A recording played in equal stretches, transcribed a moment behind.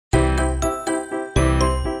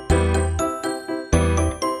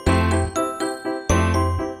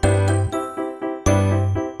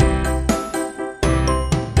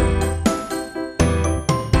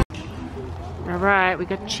We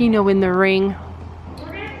got Chino in the ring.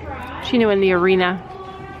 Chino in the arena.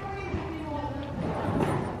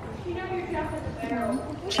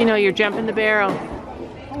 Chino, you're jumping the barrel.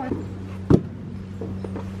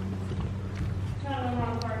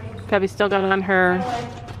 Gabby's still got on her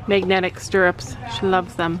magnetic stirrups. She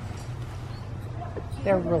loves them.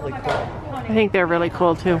 They're really cool. I think they're really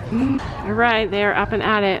cool too. All right, they're up and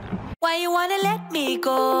at it. Why you wanna let me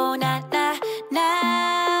go now?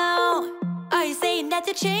 Are you saying that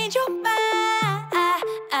to change your mind?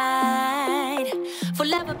 For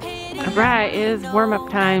love or pity. All right, it is warm-up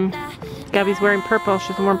time. Gabby's wearing purple.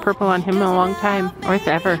 She's worn purple on him in a long time, or if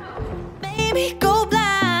ever. Baby, go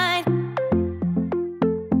blind.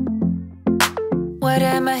 What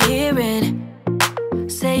am I hearing?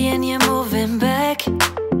 Saying you're moving back.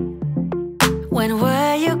 When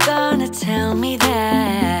were you gonna tell me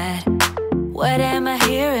that? What am I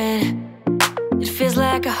hearing? It feels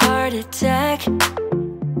like a heart attack.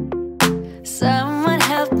 Someone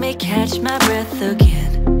help me catch my breath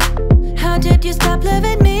again. How did you stop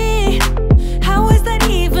loving me? How is that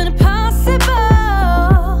even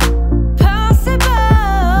possible?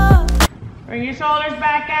 Possible. Bring your shoulders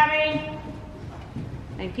back, Gabby.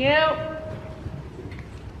 Thank you.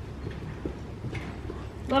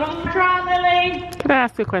 Little more trot, Lily. Could I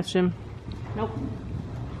ask a question? Nope.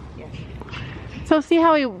 Yes. So see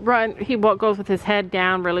how he goes with his head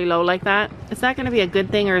down really low like that? Is that going to be a good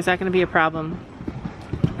thing or is that going to be a problem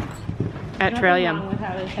at trail yum? Nothing wrong with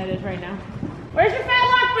how his head is right now. Where's your fat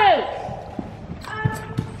boots?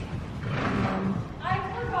 I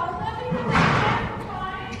forgot them because I can't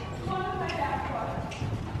find one of my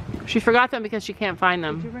backpacks. She forgot them because she can't find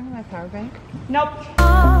them. Did you bring my power bank? Nope.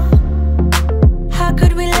 How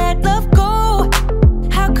could we let love go?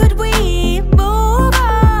 How could we move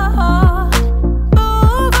on?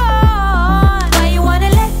 Move on. Why you wanna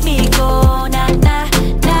let me go now?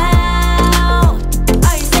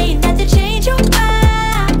 Are you saying that to change your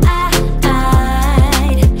mind?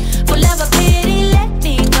 For love or pity, let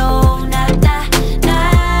me know now.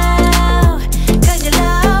 Cause your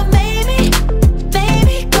love made me,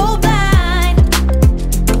 baby, go blind.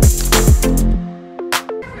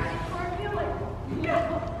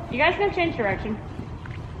 You guys can change direction.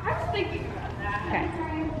 I was thinking about that. Okay.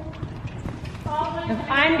 If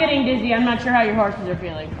I'm getting dizzy, I'm not sure how your horses are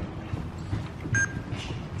feeling.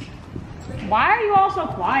 Why are you all so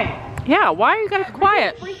quiet? Yeah, why are you guys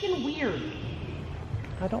quiet? It's freaking weird.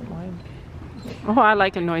 I don't mind. Oh, I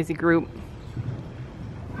like a noisy group.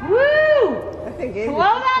 Woo! I think Slow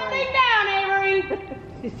that thing down, Avery.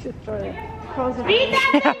 She's just trying to close it. Beat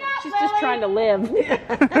that thing up, She's just trying to live.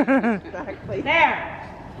 Exactly. There.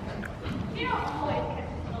 You don't always catch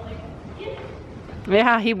Lily.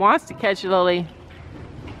 Yeah, he wants to catch Lily.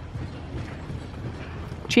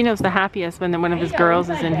 Chino's the happiest when one of his girls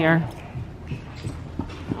is in here.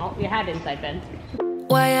 Oh, you had inside Ben.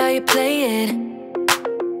 Why are you playing?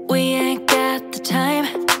 We ain't got the time.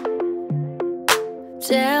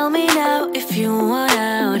 Tell me now if you want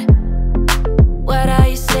out. What are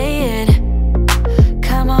you saying?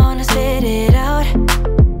 Come on and spit it out.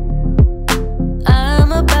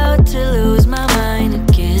 I'm about to lose my mind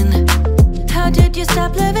again. How did you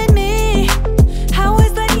stop loving me? How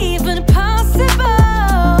is that even possible?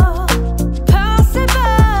 Possible.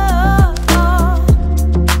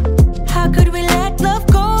 How could we let love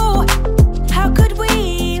go? How could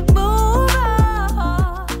we move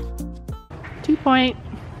on? 2 point.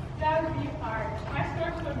 That would be hard. My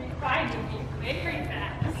stirrups would be finding you very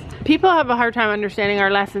fast. People have a hard time understanding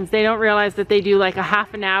our lessons. They don't realize that they do like a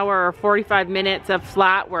half an hour or 45 minutes of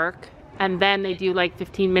flat work, and then they do like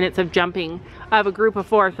 15 minutes of jumping. I have a group of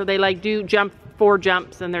 4, so they like do jump 4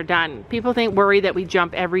 jumps and they're done. People worry that we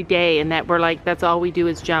jump every day and that we're like, that's all we do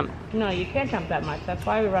is jump. No, you can't jump that much. That's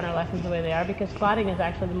why we run our lessons the way they are, because squatting is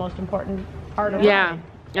actually the most important part of Yeah, running.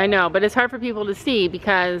 I know, but it's hard for people to see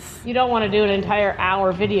because... You don't want to do an entire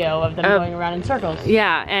hour video of them going around in circles.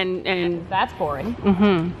 Yeah, and That's boring.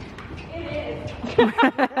 mm-hmm.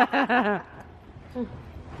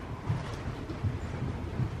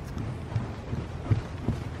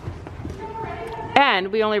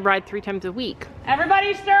 And we only ride 3 times a week.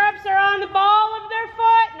 Everybody's stirrups are on the ball of their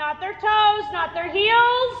foot, not their toes, not their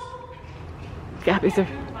heels. Gabby's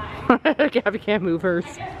Gabby can't move hers.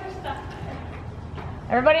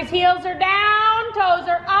 Everybody's heels are down, toes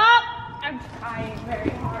are up. I'm trying very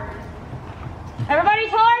hard.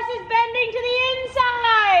 Everybody's horse is bending to the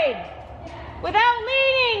inside. Without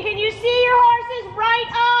leaning, can you see your horse's right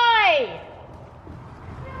eye?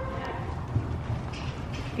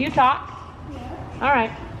 You talk? Yeah. All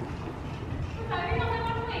right.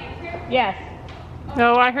 Yes.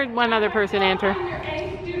 No, I heard one other person answer.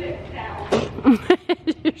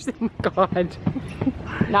 Oh my God.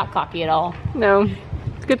 Not cocky at all. No.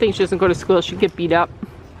 It's a good thing she doesn't go to school. She'd get beat up.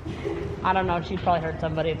 I don't know. She'd probably hurt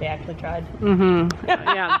somebody if they actually tried. Mm-hmm.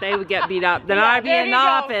 Yeah, they would get beat up. Then Yeah, I'd be in the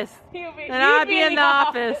office. Then I'd be in the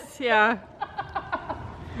office. Yeah.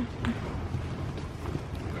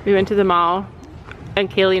 We went to the mall, and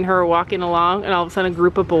Kaylee and her were walking along, and all of a sudden a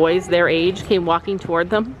group of boys their age came walking toward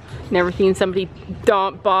them. Never seen somebody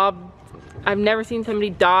I've never seen somebody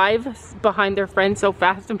dive behind their friend so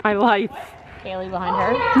fast in my life. Kaylee behind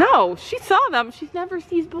her? No, she saw them. She never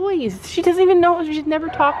sees boys. She doesn't even know. She's never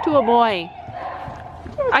talked to a boy.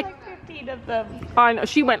 Like 15 of them. I know.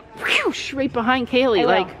 She went whoosh, right behind Kaylee.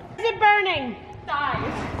 Like. Where is it burning?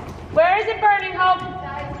 Thighs. Where is it burning, Hope?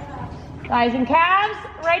 Thighs and calves.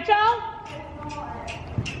 Rachel?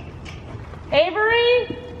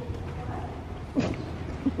 Avery?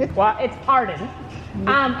 Well, it's hardened.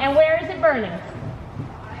 And where is it burning?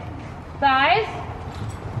 Thighs.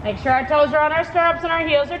 Make sure our toes are on our stirrups and our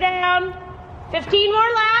heels are down. 15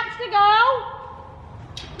 more laps to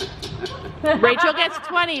go. Rachel gets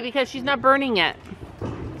 20 because she's not burning yet.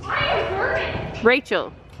 I am burning.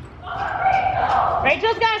 Rachel.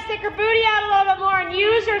 Rachel's got to stick her booty out a little bit more and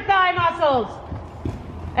use her thigh muscles,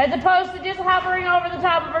 as opposed to just hovering over the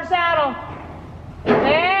top of her saddle.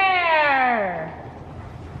 There.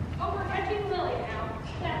 Oh, we're catching Lily now.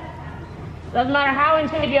 Doesn't matter how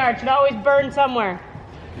into you are, it should always burn somewhere.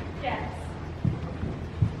 Yes.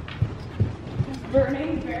 It's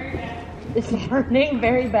burning very badly. It's burning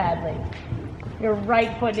very badly. Your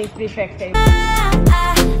right foot needs to be fixed, Dave.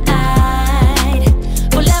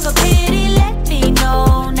 Will ever pity, let me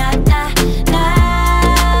know, now,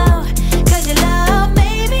 cause your love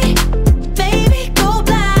made me go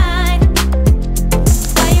blind.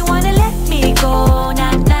 Why you wanna let me go,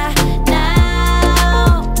 now,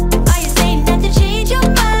 are you saying that to change your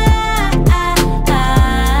mind?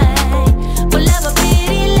 Will ever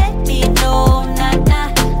pity, let me know, now,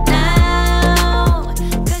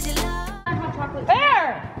 cause your love. There!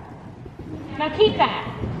 Now keep that.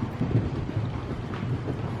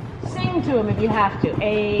 Sing to them if you have to.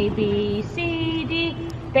 A, B, C, D.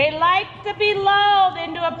 They like to be lulled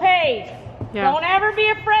into a pace. Yeah. Don't ever be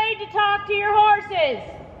afraid to talk to your horses.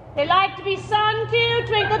 They like to be sung to.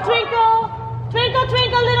 Twinkle, twinkle, twinkle,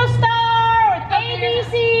 twinkle, little star, or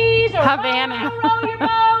ABCs, or Havana. row, row your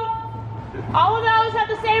boat. All of those have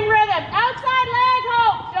the same rhythm. Outside leg,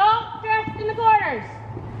 Hope. Don't drift in the corners.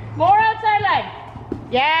 More outside leg.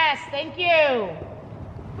 Yes, thank you.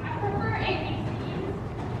 I prefer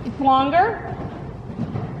ABCs. It's longer.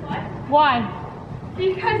 What? Why?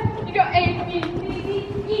 Because you go A, B, C, D,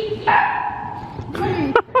 E, F.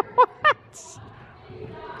 What?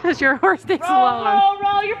 Because your horse takes Roll, long. roll,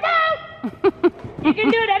 roll your boat. You can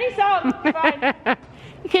do it any song. It's fine.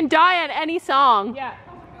 You can die at any song. Yeah.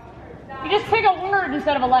 You just pick a word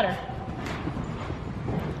instead of a letter.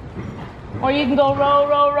 Or you can go roll,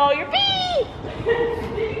 roll, roll your bee.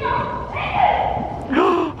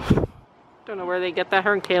 Don't know where they get that.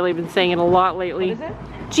 Her and Kaylee have been saying it a lot lately. What is it?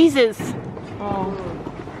 Jesus. Oh.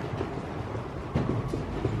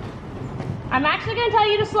 I'm actually going to tell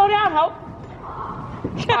you to slow down, Hope.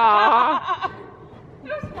 Aww. It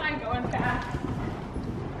was fine going fast.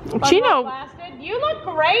 Chino. Blasted. You look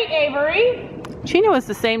great, Avery. Chino is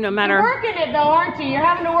the same no You're matter. working it though, aren't you? You're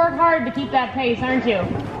having to work hard to keep that pace, aren't you?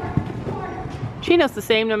 Chino's the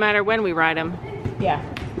same no matter when we ride him. Yeah.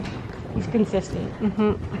 He's consistent.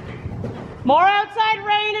 Mm-hmm. More outside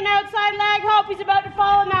rein and outside leg. Hope he's about to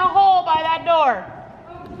fall in that hole by that door.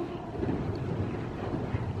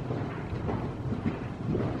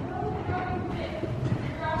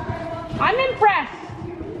 I'm impressed.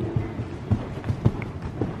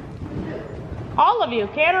 All of you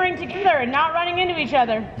cantering together and not running into each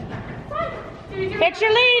other. Fix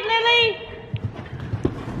your lead, Lily.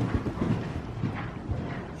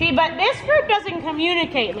 See, but this group doesn't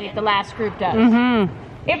communicate like the last group does. Mm-hmm.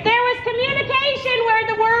 If there was communication where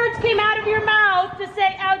the words came out of your mouth to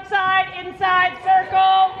say outside, inside,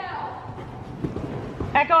 circle.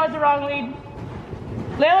 Echo has the wrong lead.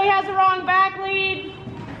 Lily has the wrong back lead.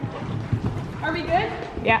 Are we good?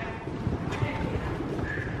 Yeah.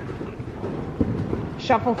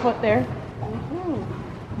 Shuffle foot there.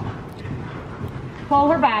 Pull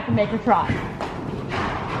her back and make her trot.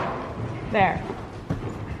 There.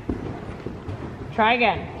 Try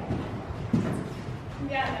again.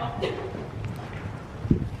 Yeah, no.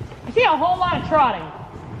 I see a whole lot of trotting.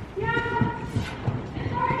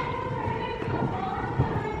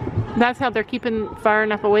 That's how they're keeping far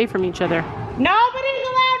enough away from each other. Nobody's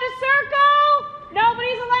allowed to circle.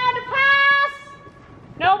 Nobody's allowed to pass.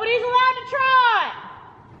 Nobody's allowed to trot.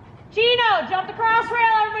 Chino, Chino, jump the cross rail.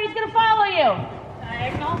 Everybody's gonna follow you.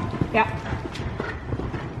 Diagonal? Yeah.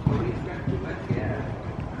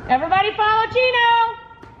 Everybody follow Chino.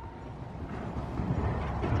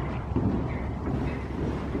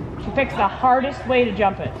 She picks the hardest way to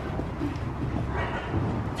jump it.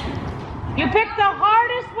 You picked the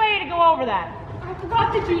hardest way to go over that. I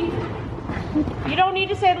forgot the Jesus. You don't need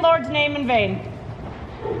to say the Lord's name in vain.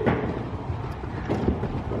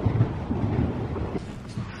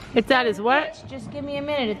 It's at his what? Just give me a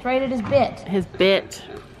minute. It's right at his bit. His bit.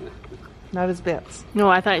 Not his bits. No,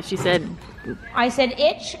 I thought she said. I said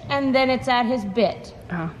itch, and then it's at his bit.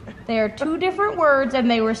 Oh. They are two different words,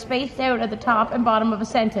 and they were spaced out at the top and bottom of a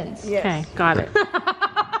sentence. Yes. Okay, got it.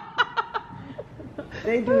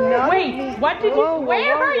 They do not. Wait, what did you?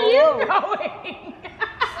 Where are you going?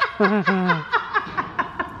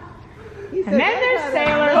 And then there's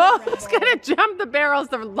sailors. Oh, he's gonna jump the barrels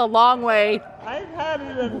the long way. I've had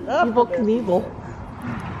it enough. Evil Knievel.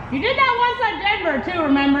 You did that once at Denver too,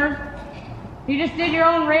 remember? You just did your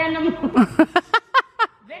own random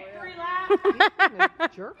victory lap. A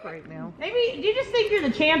jerk right now. Maybe you just think you're the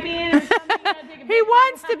champion or something. You gotta take a He big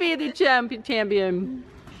wants time. to be the champion.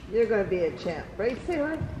 You're going to be a champ, right,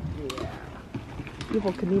 Sarah? Yeah.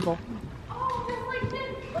 Evil Knievel. Oh, just like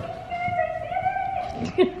this. Look at you guys,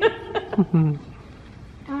 I did it.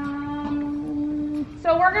 So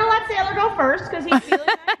we're gonna let Sailor go first because he's feeling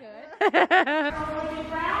that good.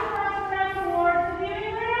 Brown cross towards the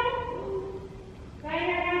viewing room. Then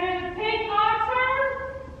you're gonna do the pink Oxford,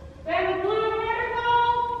 then the blue vertical,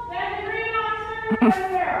 then the green Oxford, then the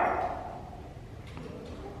barrel.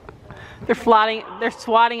 They're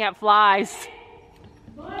swatting at flies.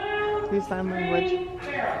 Blue, Use sign language. green,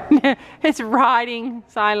 barrel. It's riding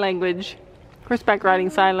sign language. Horseback riding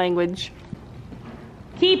sign language.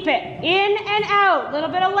 Keep it in and out. Little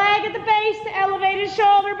bit of leg at the base to elevate his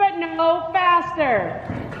shoulder, but no faster.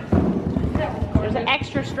 There's an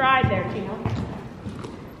extra stride there, Chino.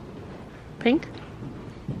 Pink?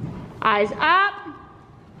 Eyes up.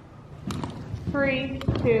 3,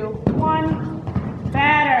 2, 1.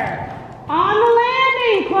 Better. On the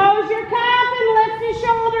landing, close your calf and lift his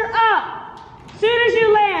shoulder up. As soon as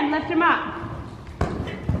you land, lift him up.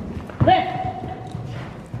 Lift.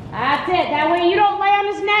 That's it. That way you don't lay on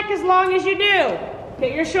his neck as long as you do.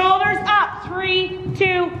 Get your shoulders up. 3,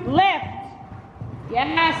 2, lift.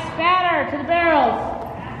 Yes, better. To the barrels.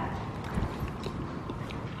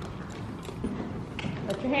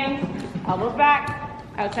 Lift your hands. Elbows back.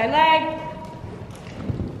 Outside leg.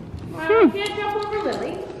 Well, you can't jump over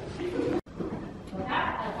Lily.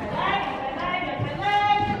 Outside leg, outside leg, outside leg.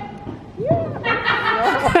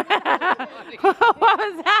 What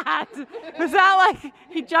was that? Was that like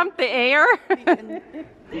he jumped the air?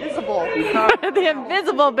 Invisible. The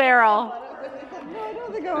invisible barrel. No, I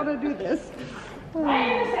don't think I want to do this.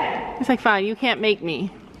 He's like, fine, you can't make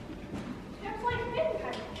me. Just like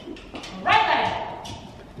this. Right leg.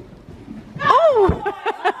 Oh!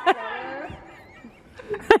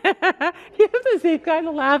 You have the same kind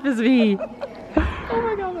of laugh as me. Oh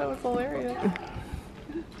my god, that was hilarious.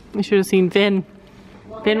 We should have seen Finn.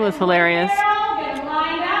 Finn was hilarious. Get him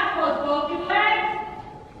lined up. Close both your legs.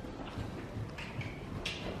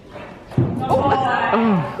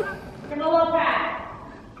 Give him a little pat.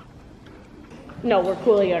 No, we're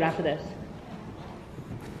cooling out after this.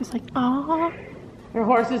 It's like, oh. Your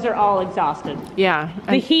horses are all exhausted. Yeah.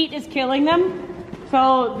 The heat is killing them,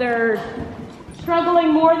 so they're struggling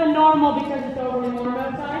more than normal because it's overly warm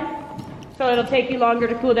outside. So it'll take you longer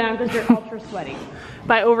to cool down because you're ultra sweaty.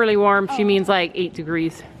 By overly warm, she means like 8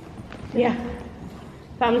 degrees. Yeah.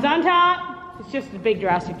 Thumbs on top. It's just a big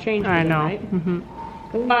drastic change. For I them, know. Right?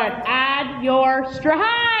 Mm-hmm. But add your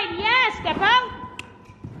stride. Yes, step out.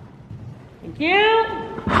 Thank you.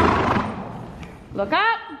 Look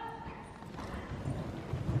up.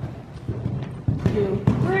 2,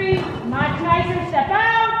 3. Much nicer. Step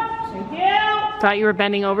out. Thank you. Thought you were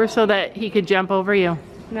bending over so that he could jump over you.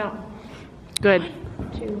 No. Good.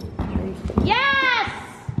 2, 3. Yes!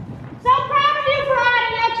 So proud of you for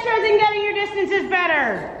adding extras and getting your distances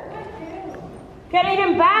better. Getting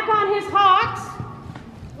him back on his hocks.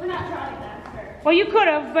 We're not trying that. Well, you could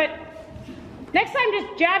have, but next time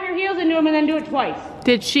just jab your heels into him and then do it twice.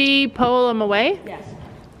 Did she pull him away? Yes.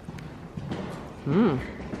 Hmm.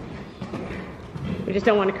 We just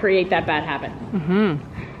don't want to create that bad habit. Mm-hmm.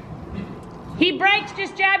 He breaks,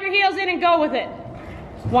 just jab your heels in and go with it.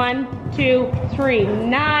 1, 2, 3.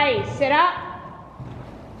 Nice. Sit up.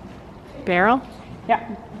 Barrel?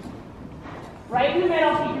 Yep. Right in the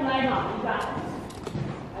middle, keep your leg on. You got it.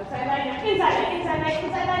 Outside leg, inside leg, inside leg,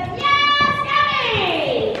 inside leg. Yes,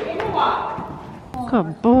 Gabby! Give him a walk.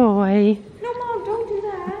 Good boy. No, Mom, don't do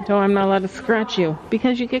that. So I'm not allowed to scratch you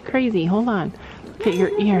because you get crazy. Hold on. Look at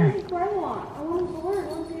your ear.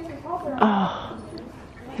 Oh,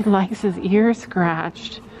 he likes his ear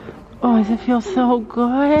scratched. Oh, does it feel so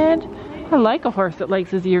good? I like a horse that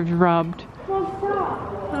likes his ears rubbed.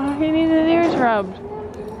 Oh, he needs his ears rubbed.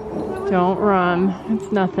 Don't run.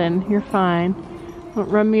 It's nothing. You're fine. Don't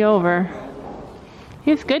run me over.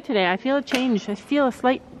 He was good today. I feel a change. I feel a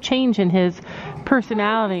slight change in his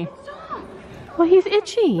personality. Well, he's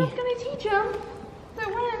itchy. I was gonna teach him that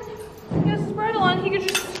when he has his bridle on, he could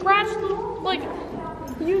just scratch the, like,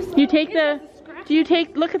 use the... You take the... Do you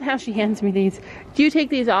take... Look at how she hands me these. Do you take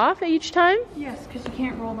these off each time? Yes, because you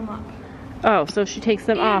can't roll them up. Oh, so she takes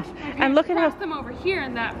them off. And look at how... them over here,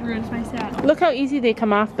 and that ruins my saddle. Look how easy they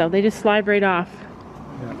come off, though. They just slide right off.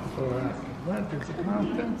 Yeah, so what? Does it come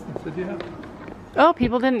off fast? I said, yeah. Oh,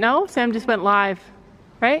 people didn't know? Sam just went live,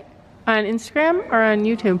 right? On Instagram or on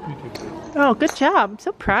YouTube? YouTube. Oh, good job. I'm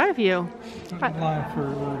so proud of you. Went live for a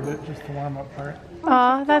little bit, just the warm-up part.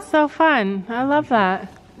 Oh, that's so fun. I love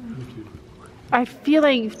that. YouTube. I feel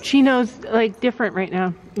like Chino's like different right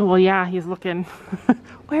now. Well, yeah, he's looking.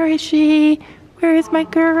 Where is she? Where is my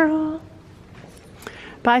girl?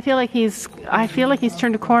 But I feel like he's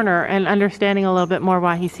turned a corner and understanding a little bit more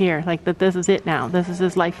why he's here. Like that this is it now. This is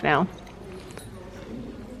his life now.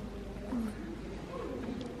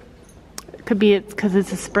 Could be it's because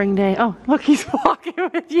it's a spring day. Oh, look, he's walking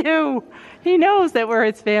with you. He knows that we're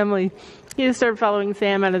his family. He just started following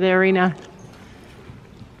Sam out of the arena.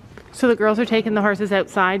 So the girls are taking the horses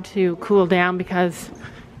outside to cool down because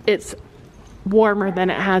it's warmer than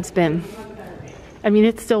it has been. I mean,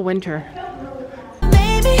 it's still winter.